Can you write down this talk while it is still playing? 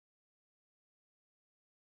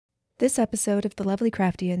This episode of The Lovely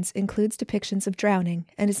Craftians includes depictions of drowning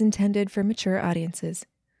and is intended for mature audiences.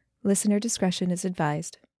 Listener discretion is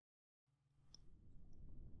advised.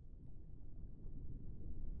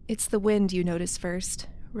 It's the wind you notice first,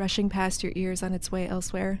 rushing past your ears on its way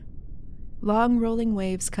elsewhere. Long rolling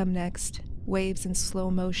waves come next, waves in slow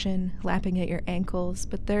motion, lapping at your ankles,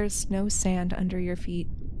 but there's no sand under your feet.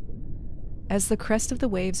 As the crest of the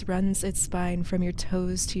waves runs its spine from your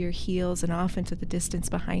toes to your heels and off into the distance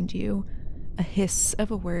behind you, a hiss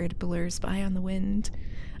of a word blurs by on the wind.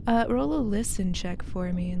 Roll a listen check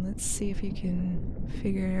for me, and let's see if you can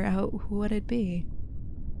figure out what it'd be.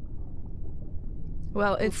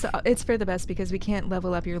 Well, it's for the best because we can't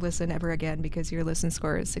level up your listen ever again because your listen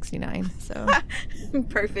score is 69, so...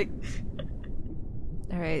 Perfect.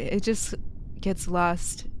 All right, it just gets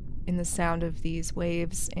lost in the sound of these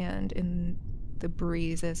waves and in the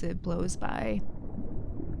breeze as it blows by.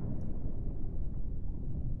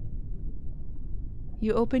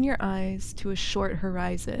 You open your eyes to a short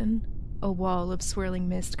horizon. A wall of swirling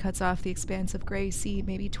mist cuts off the expanse of gray sea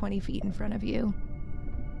maybe 20 feet in front of you.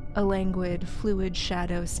 A languid, fluid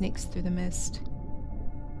shadow sneaks through the mist.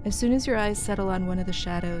 As soon as your eyes settle on one of the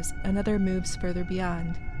shadows, another moves further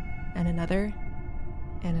beyond, and another,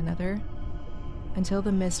 until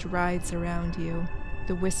the mist rides around you,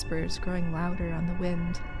 the whispers growing louder on the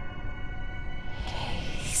wind.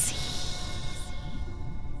 Casey.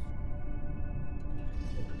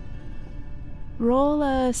 Roll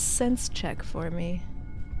a sense check for me.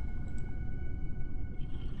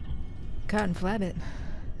 Cotton Flabbit.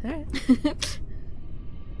 Alright.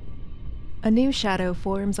 A new shadow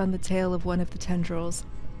forms on the tail of one of the tendrils.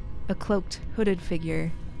 A cloaked, hooded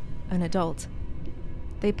figure. An adult.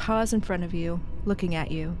 They pause in front of you, looking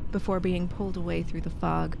at you, before being pulled away through the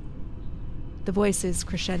fog. The voices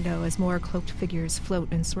crescendo as more cloaked figures float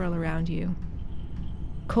and swirl around you.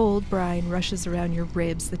 Cold brine rushes around your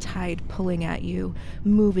ribs, the tide pulling at you,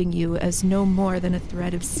 moving you as no more than a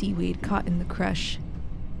thread of seaweed caught in the crush.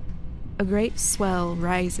 A great swell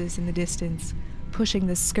rises in the distance, pushing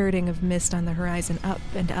the skirting of mist on the horizon up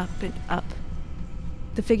and up and up.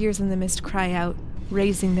 The figures in the mist cry out,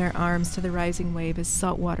 raising their arms to the rising wave as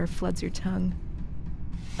salt water floods your tongue.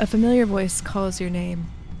 A familiar voice calls your name,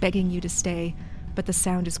 begging you to stay, but the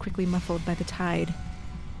sound is quickly muffled by the tide.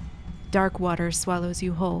 Dark water swallows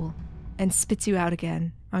you whole and spits you out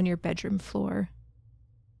again on your bedroom floor.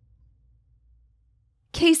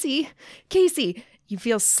 Casey! Casey! You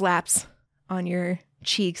feel slaps on your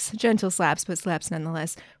cheeks. Gentle slaps, but slaps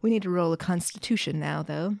nonetheless. We need to roll a constitution now,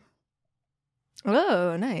 though.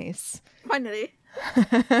 Oh, nice. Finally.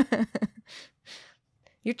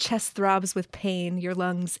 Your chest throbs with pain. Your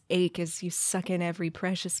lungs ache as you suck in every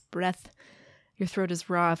precious breath. Your throat is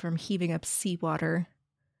raw from heaving up seawater.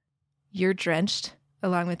 You're drenched,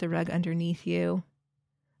 along with the rug underneath you.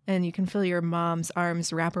 And you can feel your mom's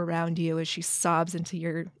arms wrap around you as she sobs at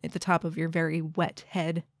the top of your very wet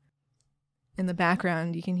head. In the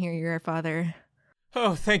background, you can hear your father.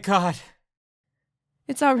 Oh, thank God.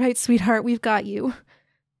 It's all right, sweetheart. We've got you.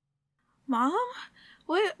 Mom?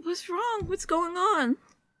 What's wrong? What's going on?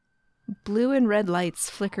 Blue and red lights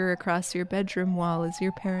flicker across your bedroom wall as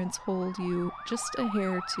your parents hold you just a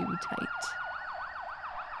hair too tight.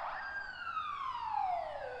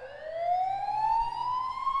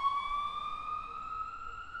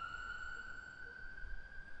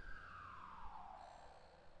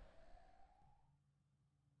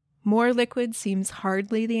 More liquid seems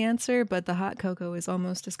hardly the answer, but the hot cocoa is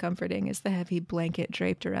almost as comforting as the heavy blanket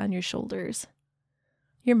draped around your shoulders.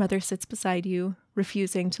 Your mother sits beside you,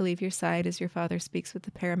 refusing to leave your side as your father speaks with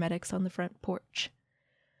the paramedics on the front porch.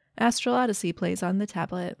 Astral Odyssey plays on the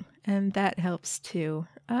tablet, and that helps too.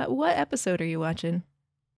 What episode are you watching?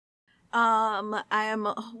 I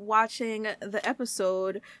am watching the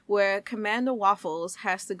episode where Commander Waffles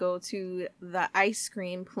has to go to the ice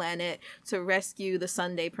cream planet to rescue the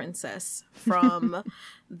Sundae Princess from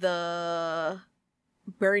the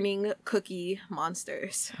burning cookie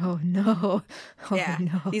monsters. Oh no.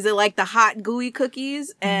 No. These are like the hot gooey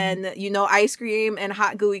cookies, and ice cream and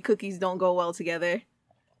hot gooey cookies don't go well together.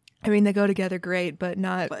 I mean, they go together great, but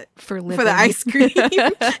not for living. For the ice cream.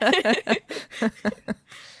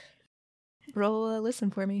 Roll a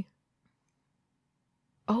listen for me.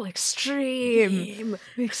 Oh, extreme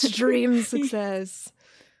success.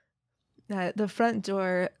 The front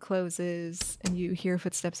door closes and you hear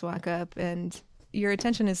footsteps walk up, and your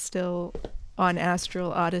attention is still on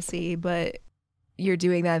Astral Odyssey, but you're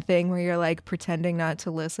doing that thing where you're like pretending not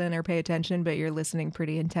to listen or pay attention, but you're listening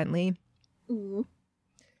pretty intently. Mm.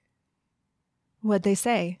 What'd they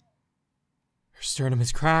say? Her sternum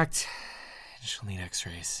is cracked, and she'll need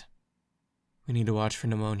x-rays. We need to watch for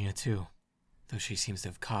pneumonia, too, though she seems to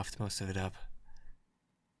have coughed most of it up.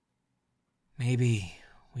 Maybe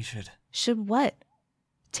we should... Should what?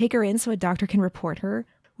 Take her in so a doctor can report her?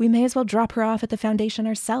 We may as well drop her off at the Foundation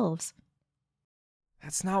ourselves.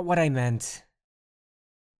 That's not what I meant.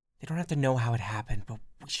 They don't have to know how it happened, but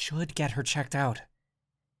we should get her checked out.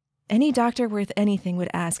 Any doctor worth anything would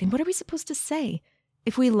ask, and what are we supposed to say?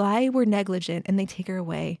 If we lie, we're negligent and they take her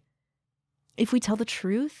away. If we tell the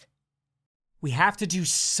truth? We have to do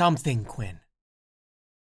something, Quinn.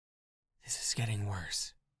 This is getting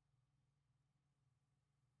worse.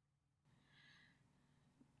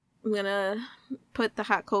 I'm gonna put the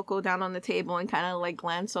hot cocoa down on the table and kind of like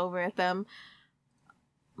glance over at them.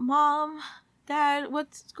 Mom, Dad,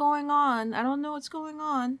 what's going on? I don't know what's going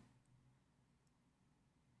on.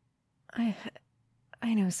 I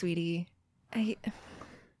know, sweetie. You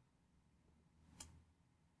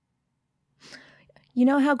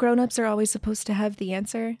know how grown-ups are always supposed to have the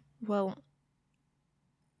answer? Well,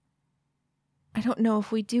 I don't know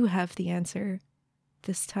if we do have the answer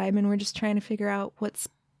this time, and we're just trying to figure out what's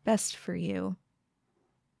best for you.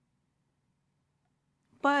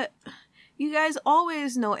 But you guys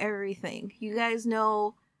always know everything. You guys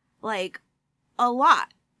know, like, a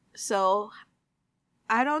lot. So,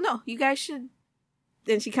 I don't know. You guys should...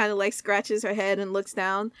 Then she kind of, like, scratches her head and looks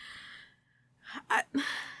down.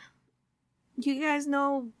 You guys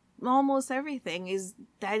know almost everything.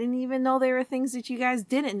 I didn't even know there were things that you guys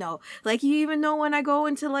didn't know. Like, you even know when I go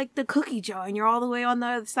into, like, the cookie jar and you're all the way on the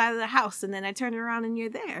other side of the house, and then I turn around and you're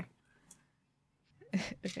there.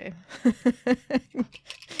 Okay.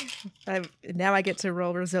 Now I get to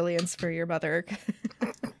roll resilience for your mother.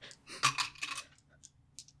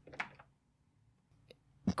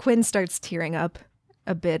 Quinn starts tearing up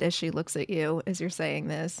a bit as she looks at you as you're saying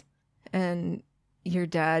this, and your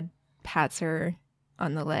dad pats her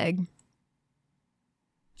on the leg.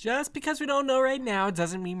 Just because we don't know right now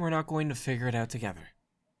doesn't mean we're not going to figure it out together.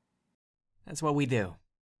 That's what we do.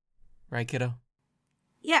 Right, kiddo?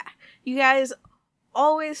 Yeah, you guys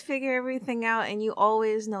always figure everything out and you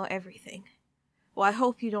always know everything. Well, I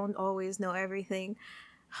hope you don't always know everything.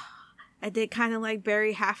 I did kind of like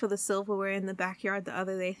bury half of the silverware in the backyard the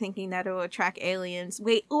other day thinking that it would attract aliens.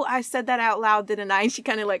 Wait, oh, I said that out loud, didn't I? And she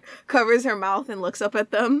kind of like covers her mouth and looks up at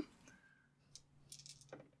them.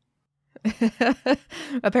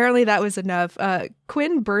 Apparently that was enough.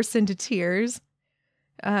 Quinn bursts into tears,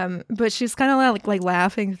 but she's kind of like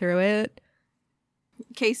laughing through it.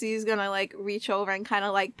 Casey's gonna like reach over and kind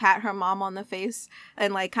of like pat her mom on the face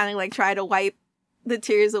and like kind of like try to wipe the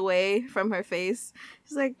tears away from her face.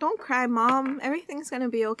 She's like, "Don't cry, Mom. Everything's gonna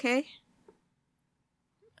be okay."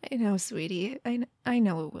 I know, sweetie. I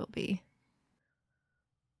know it will be.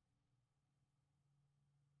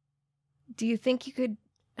 Do you think you could...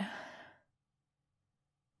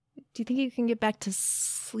 Do you think you can get back to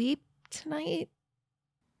sleep tonight?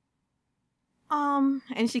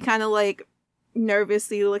 And she kind of like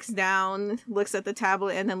nervously looks down, looks at the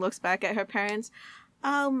tablet, and then looks back at her parents.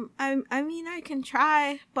 I mean, I can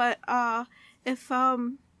try, but if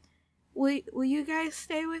will you guys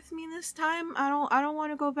stay with me this time? I don't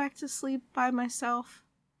want to go back to sleep by myself.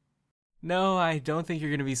 No, I don't think you're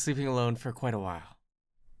going to be sleeping alone for quite a while.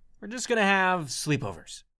 We're just going to have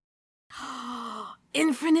sleepovers.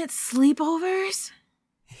 Infinite sleepovers?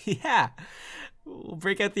 Yeah. We'll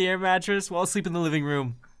break out the air mattress. We'll all sleep in the living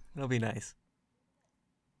room. It'll be nice.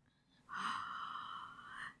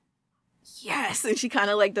 Yes, and she kind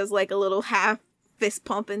of like does like a little half fist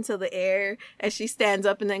pump into the air as she stands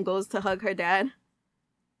up and then goes to hug her dad.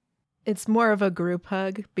 It's more of a group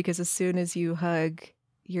hug because as soon as you hug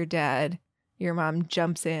your dad, your mom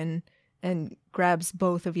jumps in and grabs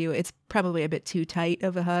both of you. It's probably a bit too tight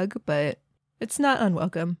of a hug, but it's not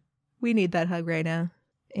unwelcome. We need that hug right now.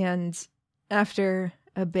 And after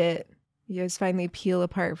a bit, you guys finally peel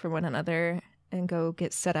apart from one another and go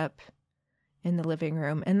get set up in the living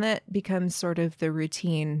room. And that becomes sort of the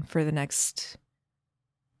routine for the next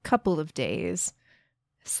couple of days.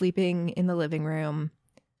 Sleeping in the living room.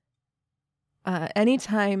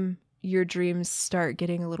 Anytime your dreams start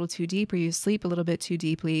getting a little too deep or you sleep a little bit too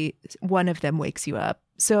deeply, one of them wakes you up.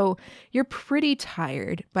 So you're pretty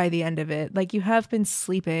tired by the end of it. Like you have been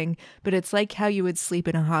sleeping, but it's like how you would sleep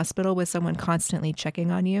in a hospital with someone constantly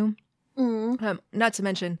checking on you. Not to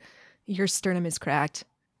mention your sternum is cracked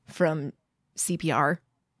from CPR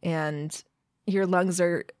and your lungs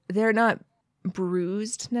they're not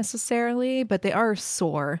bruised necessarily, but they are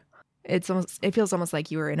sore. It feels almost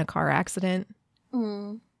like you were in a car accident.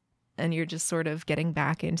 And you're just sort of getting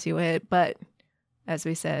back into it. But As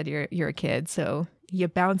we said, you're a kid, so you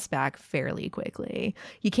bounce back fairly quickly.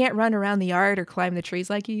 You can't run around the yard or climb the trees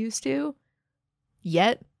like you used to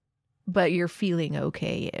yet, but you're feeling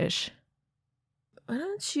okay-ish. Why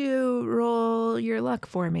don't you roll your luck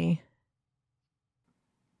for me?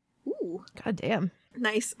 Ooh. God damn.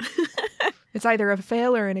 Nice. It's either a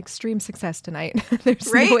fail or an extreme success tonight.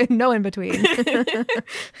 There's right? no in between.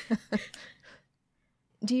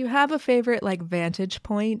 Do you have a favorite like vantage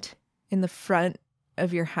point in the front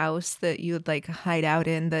of your house that you would like hide out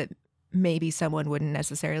in that maybe someone wouldn't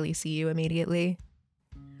necessarily see you immediately?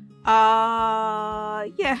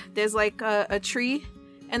 Yeah, there's like a tree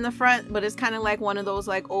in the front, but it's kind of like one of those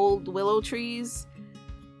like old willow trees.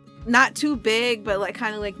 Not too big, but like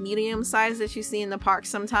kind of like medium size that you see in the park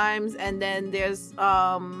sometimes. And then there's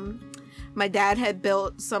my dad had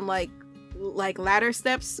built some like ladder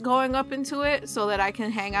steps going up into it so that I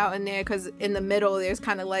can hang out in there, because in the middle there's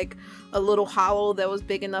kind of like a little hollow that was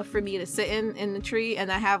big enough for me to sit in the tree,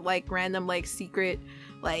 and I have like random like secret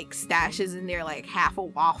like stashes in there, like half a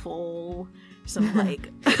waffle, some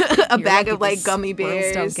like a bag of like gummy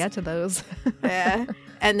bears. Don't get to those. Yeah.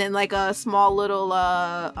 And then like a small little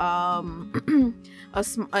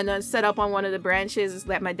set up on one of the branches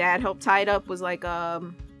that my dad helped tie it up was like I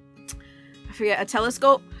forget, a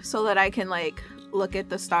telescope, so that I can like look at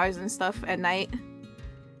the stars and stuff at night.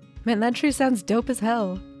 Man, that tree sounds dope as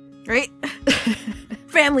hell. Right?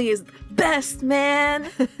 Family is best, man.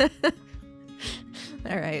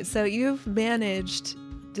 All right, so you've managed,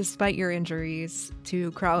 despite your injuries,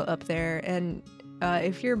 to crawl up there, and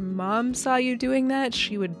if your mom saw you doing that,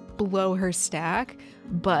 she would blow her stack,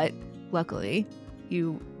 but luckily,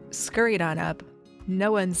 you scurried on up.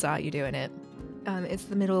 No one saw you doing it. It's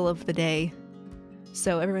the middle of the day,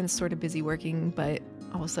 so everyone's sort of busy working, but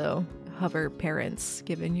also hover parents,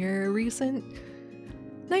 given your recent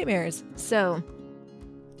nightmares. So,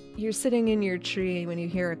 you're sitting in your tree when you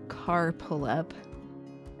hear a car pull up,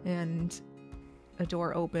 and a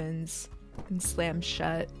door opens and slams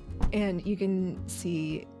shut, and you can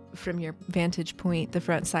see from your vantage point the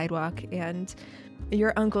front sidewalk, and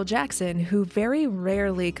your Uncle Jackson, who very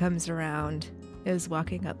rarely comes around, is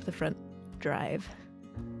walking up the front drive.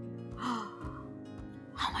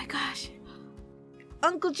 Oh my gosh.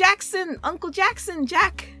 Uncle Jackson,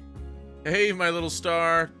 Jack. Hey, my little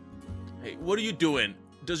star. Hey, what are you doing?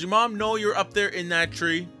 Does your mom know you're up there in that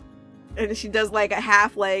tree? And she does like a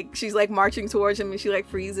half, like she's like marching towards him, and she like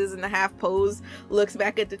freezes in the half pose, looks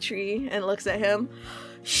back at the tree and looks at him.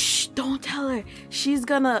 Shh, don't tell her. She's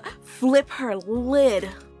gonna flip her lid.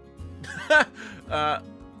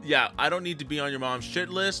 Yeah, I don't need to be on your mom's shit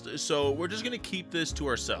list, so we're just gonna keep this to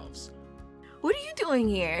ourselves. What are you doing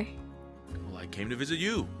here? Well, I came to visit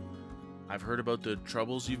you. I've heard about the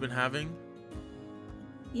troubles you've been having.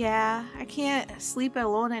 Yeah, I can't sleep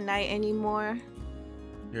alone at night anymore.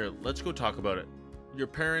 Here, let's go talk about it. Your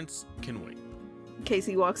parents can wait.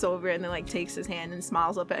 Casey walks over and then like takes his hand and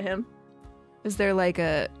smiles up at him. Is there like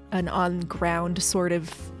an on-ground sort of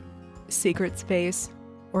secret space?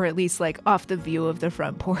 Or at least like off the view of the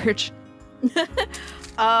front porch?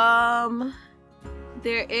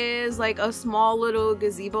 There is like a small little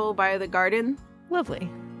gazebo by the garden. Lovely.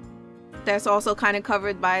 That's also kind of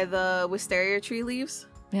covered by the wisteria tree leaves.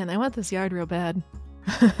 Man, I want this yard real bad.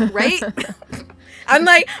 Right? I'm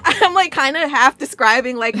like kind of half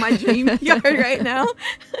describing like my dream yard right now.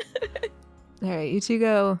 All right, you two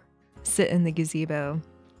go sit in the gazebo.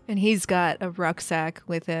 And he's got a rucksack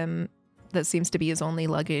with him that seems to be his only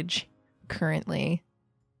luggage currently.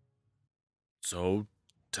 So,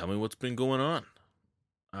 tell me what's been going on.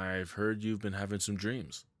 I've heard you've been having some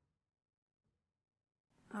dreams.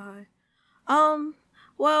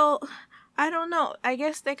 Well, I don't know. I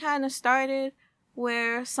guess they kind of started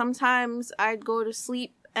where sometimes I'd go to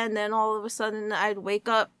sleep and then all of a sudden I'd wake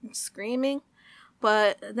up screaming.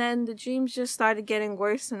 But then the dreams just started getting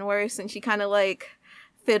worse and worse, and she kind of like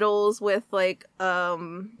fiddles with like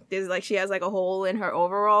there's like she has like a hole in her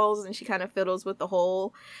overalls, and she kind of fiddles with the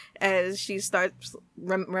hole as she starts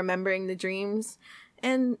remembering the dreams.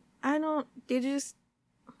 And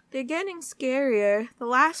they're getting scarier. The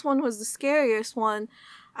last one was the scariest one.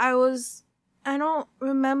 I don't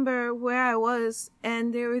remember where I was,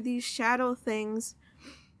 and there were these shadow things,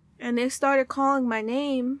 and they started calling my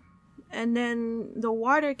name, and then the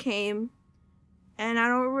water came, and I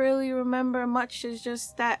don't really remember much. It's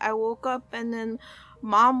just that I woke up, and then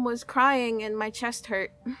Mom was crying, and my chest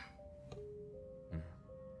hurt.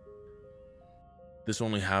 This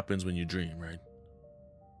only happens when you dream, right?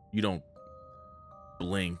 You don't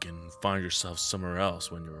blink and find yourself somewhere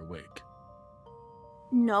else when you're awake.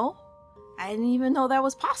 No, I didn't even know that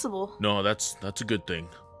was possible. No, that's a good thing.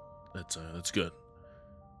 That's good.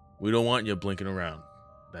 We don't want you blinking around.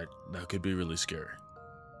 That could be really scary.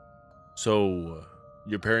 So,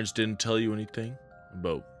 your parents didn't tell you anything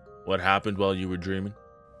about what happened while you were dreaming?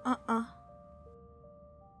 Uh-uh.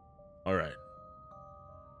 All right.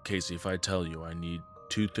 Casey, if I tell you, I need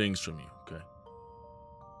 2 things from you, okay?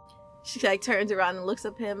 She like turns around and looks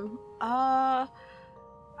at him. I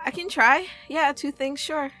can try. Yeah, 2 things,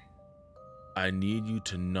 sure. I need you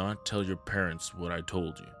to not tell your parents what I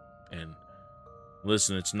told you. And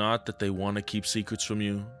listen, it's not that they want to keep secrets from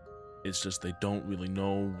you. It's just they don't really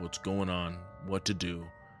know what's going on, what to do.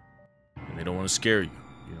 And they don't want to scare you,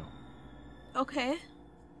 you know. Okay.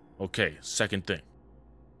 Okay, second thing.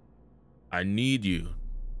 I need you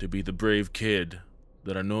to be the brave kid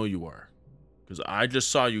that I know you are. Because I just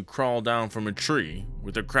saw you crawl down from a tree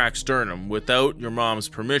with a cracked sternum without your mom's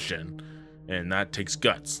permission. And that takes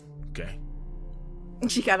guts, okay?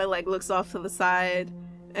 She kind of like looks off to the side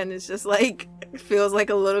and it's just like, feels like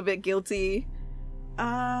a little bit guilty.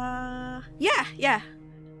 Yeah. Yeah,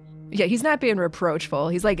 he's not being reproachful.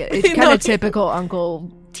 He's like, it's kind of typical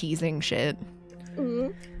uncle teasing shit. Mm-hmm.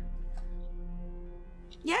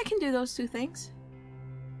 Yeah, I can do those 2 things.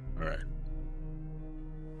 All right.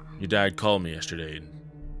 Your dad called me yesterday and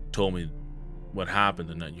told me what happened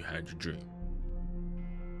the night you had your dream.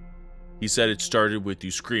 He said it started with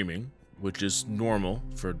you screaming, which is normal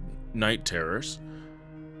for night terrors.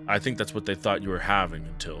 I think that's what they thought you were having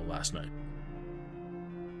until last night.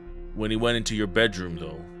 When he went into your bedroom,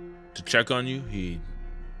 though, to check on you, he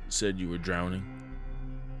said you were drowning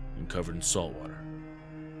and covered in salt water.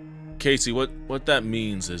 Casey, what that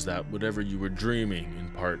means is that whatever you were dreaming, in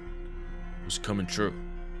part, was coming true.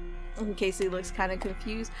 And Casey looks kind of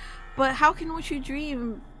confused. But how can what you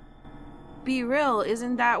dream be real?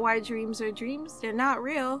 Isn't that why dreams are dreams? They're not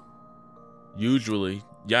real. Usually,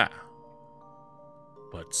 yeah.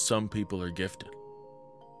 But some people are gifted.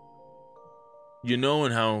 You know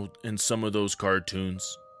how in some of those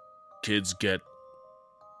cartoons, kids get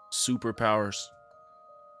superpowers?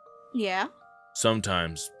 Yeah.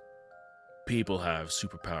 Sometimes people have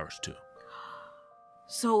superpowers too.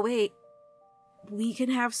 So wait, we can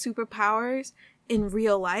have superpowers in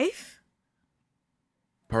real life?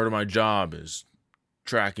 Part of my job is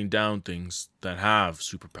tracking down things that have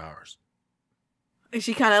superpowers. And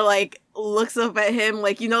she kind of like looks up at him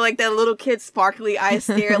like, you know, like that little kid sparkly eye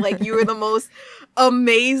stare, like you were the most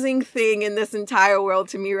amazing thing in this entire world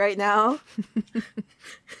to me right now.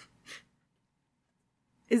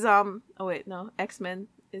 Is oh wait, no, X-Men.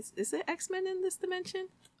 Is it X-Men in this dimension?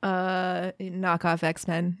 Knockoff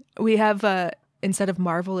X-Men. We have instead of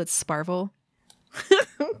Marvel, it's Sparvel.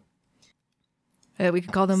 We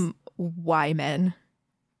can call them Y-Men.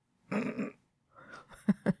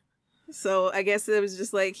 So I guess it was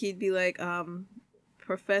just like he'd be like,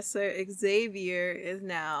 Professor Xavier is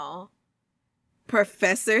now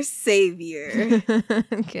Professor Savior.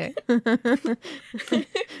 Okay.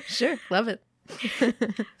 Sure, love it.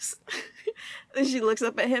 And she looks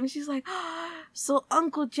up at him. She's like, oh, so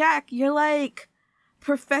Uncle Jack, you're like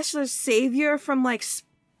Professor Savior from like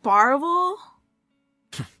Sparvel?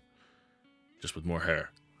 Just with more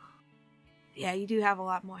hair. Yeah, you do have a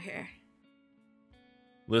lot more hair.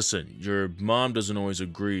 Listen, your mom doesn't always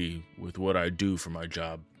agree with what I do for my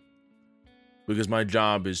job. Because my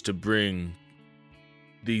job is to bring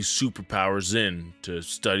these superpowers in to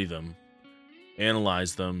study them,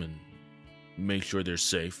 analyze them, and make sure they're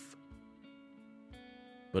safe.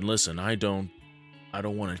 But listen, I don't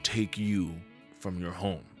want to take you from your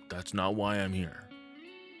home. That's not why I'm here.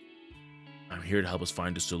 I'm here to help us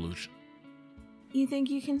find a solution. You think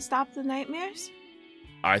you can stop the nightmares?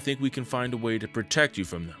 I think we can find a way to protect you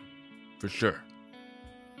from them. For sure.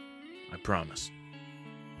 I promise.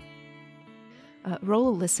 Roll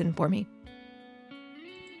a listen for me.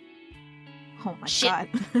 Oh my Shit.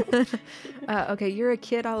 god. Okay, you're a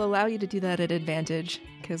kid. I'll allow you to do that at advantage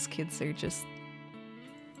because kids are just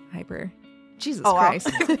hyper. Jesus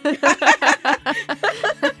Christ.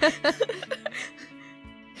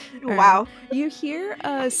 Wow. You hear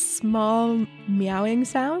a small meowing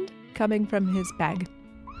sound coming from his bag.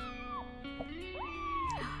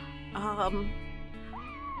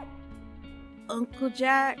 Uncle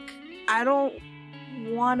Jack, I don't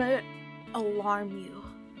want to alarm you,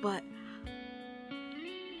 but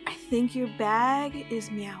I think your bag is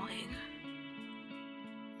meowing.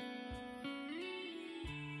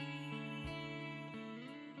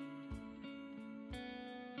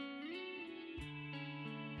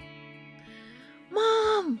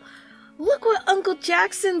 Mom, look what Uncle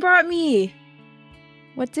Jackson brought me.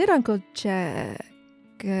 What did Uncle Jack?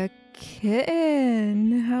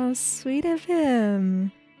 kitten. How sweet of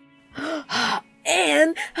him.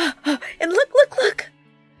 And look.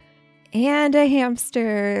 And a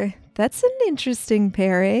hamster. That's an interesting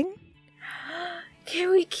pairing.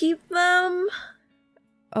 Can we keep them?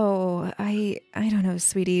 Oh, I don't know,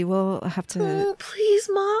 sweetie. We'll have to... Oh, please,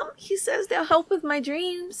 Mom. He says they'll help with my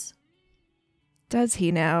dreams. Does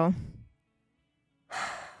he now?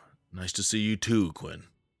 Nice to see you too, Quinn.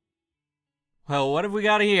 Well, what have we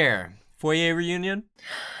got here? Foyer reunion?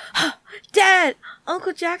 Dad!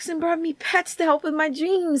 Uncle Jackson brought me pets to help with my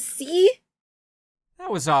dreams, see? That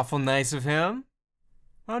was awful nice of him.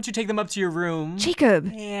 Why don't you take them up to your room? Jacob!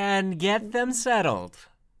 And get them settled.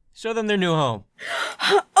 Show them their new home.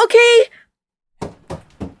 Okay!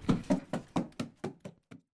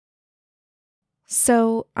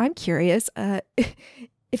 So, I'm curious,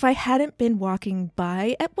 if I hadn't been walking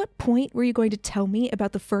by, at what point were you going to tell me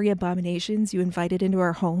about the furry abominations you invited into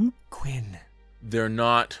our home? Quinn. They're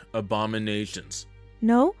not abominations.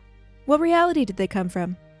 No? What reality did they come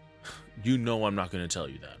from? You know I'm not going to tell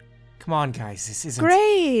you that. Come on, guys, this isn't...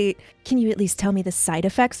 Great! Can you at least tell me the side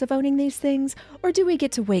effects of owning these things? Or do we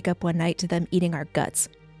get to wake up one night to them eating our guts?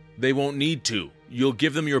 They won't need to. You'll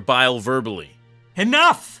give them your bile verbally.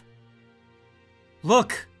 Enough!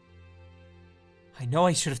 Look! I know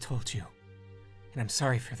I should have told you, and I'm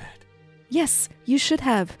sorry for that. Yes, you should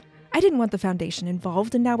have. I didn't want the Foundation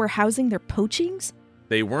involved, and now we're housing their poachings?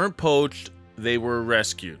 They weren't poached, they were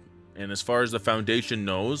rescued. And as far as the Foundation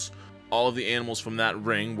knows, all of the animals from that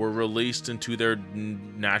ring were released into their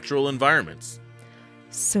natural environments.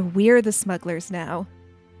 So we're the smugglers now.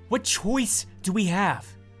 What choice do we have?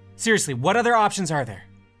 Seriously, what other options are there?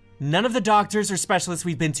 None of the doctors or specialists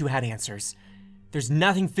we've been to had answers. There's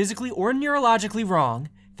nothing physically or neurologically wrong,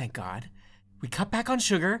 thank God. We cut back on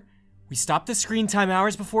sugar. We stopped the screen time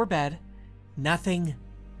hours before bed. Nothing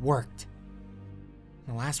worked.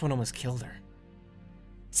 The last one almost killed her.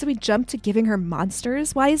 So we jumped to giving her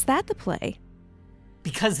monsters? Why is that the play?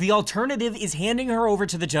 Because the alternative is handing her over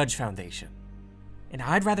to the Judge Foundation. And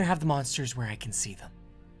I'd rather have the monsters where I can see them.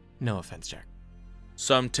 No offense, Jack.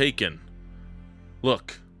 Some taken.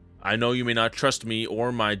 Look, I know you may not trust me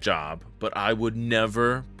or my job, but I would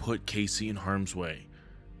never put Casey in harm's way.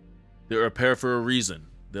 They're a pair for a reason.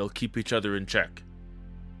 They'll keep each other in check.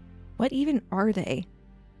 What even are they?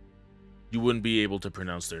 You wouldn't be able to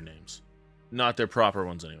pronounce their names. Not their proper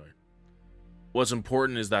ones, anyway. What's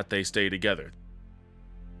important is that they stay together.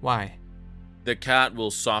 Why? The cat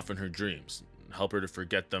will soften her dreams, help her to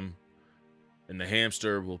forget them, and the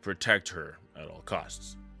hamster will protect her at all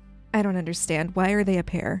costs. I don't understand. Why are they a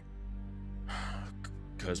pair?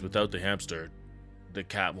 Because without the hamster, the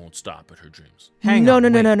cat won't stop at her dreams. Hang no, on, no,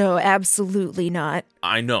 no, wait. no, no, absolutely not.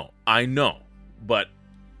 I know, but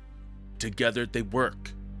together they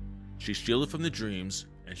work. She's shielded from the dreams,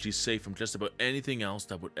 and she's safe from just about anything else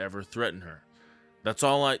that would ever threaten her. That's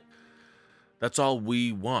all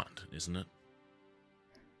we want, isn't it?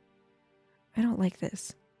 I don't like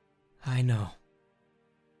this. I know.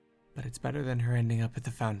 But it's better than her ending up at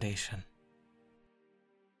the Foundation.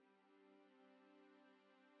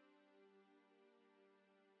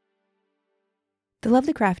 The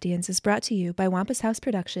Lovely Craftians is brought to you by Wampus House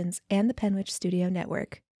Productions and the Penwitch Studio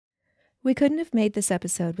Network. We couldn't have made this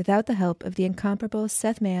episode without the help of the incomparable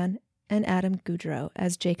Seth Mann and Adam Goudreau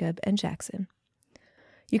as Jacob and Jackson.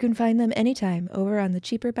 You can find them anytime over on the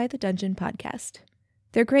Cheaper by the Dungeon podcast.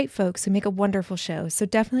 They're great folks who make a wonderful show, so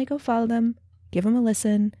definitely go follow them, give them a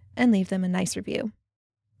listen, and leave them a nice review.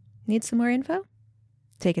 Need some more info?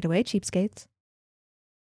 Take it away, cheapskates.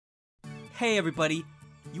 Hey everybody,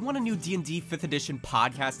 you want a new D&D 5th edition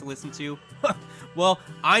podcast to listen to? Well,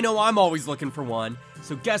 I know I'm always looking for one,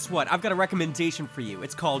 so guess what? I've got a recommendation for you.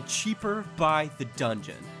 It's called Cheaper by the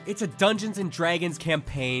Dungeon. It's a Dungeons & Dragons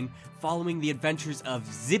campaign following the adventures of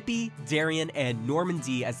Zippy, Darian, and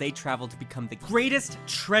Normandy as they travel to become the greatest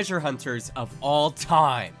treasure hunters of all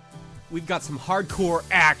time. We've got some hardcore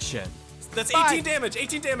action. That's 5, 18 damage,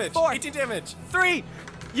 18 damage, 4, 18 damage. 3,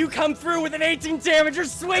 you come through with an 18 damage, you're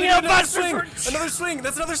swinging a Another bunch swing, for... another swing,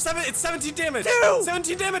 that's another 7, it's 17 damage. 2,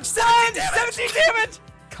 17 damage, 9, 17 damage. 17 damage!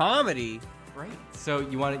 Comedy? Great. So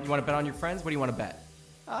you want to bet on your friends? What do you want to bet?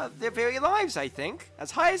 Their very lives, I think.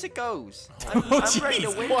 As high as it goes. I'm ready to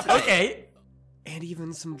jeez. win today. Okay. And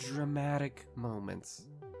even some dramatic moments.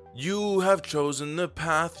 You have chosen the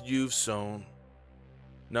path you've sown.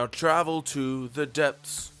 Now travel to the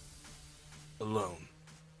depths alone.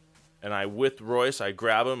 And with Royce, I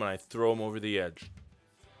grab him and I throw him over the edge.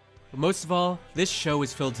 But most of all, this show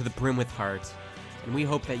is filled to the brim with heart. And we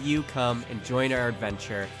hope that you come and join our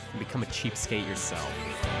adventure and become a cheapskate yourself.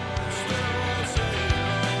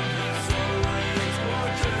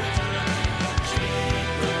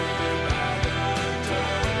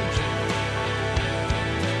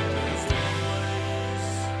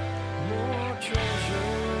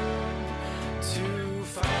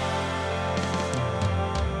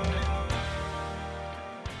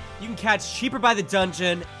 catch Cheaper by the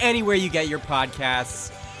Dungeon anywhere you get your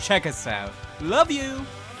podcasts. Check us out. Love you!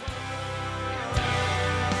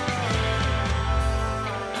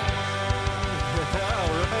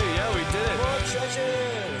 Alright, yeah, we did it. More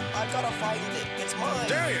treasure! I gotta find it. It's mine.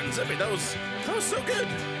 Darian, Zippy, that was so good.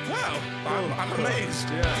 Wow, I'm amazed.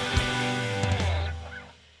 Yeah.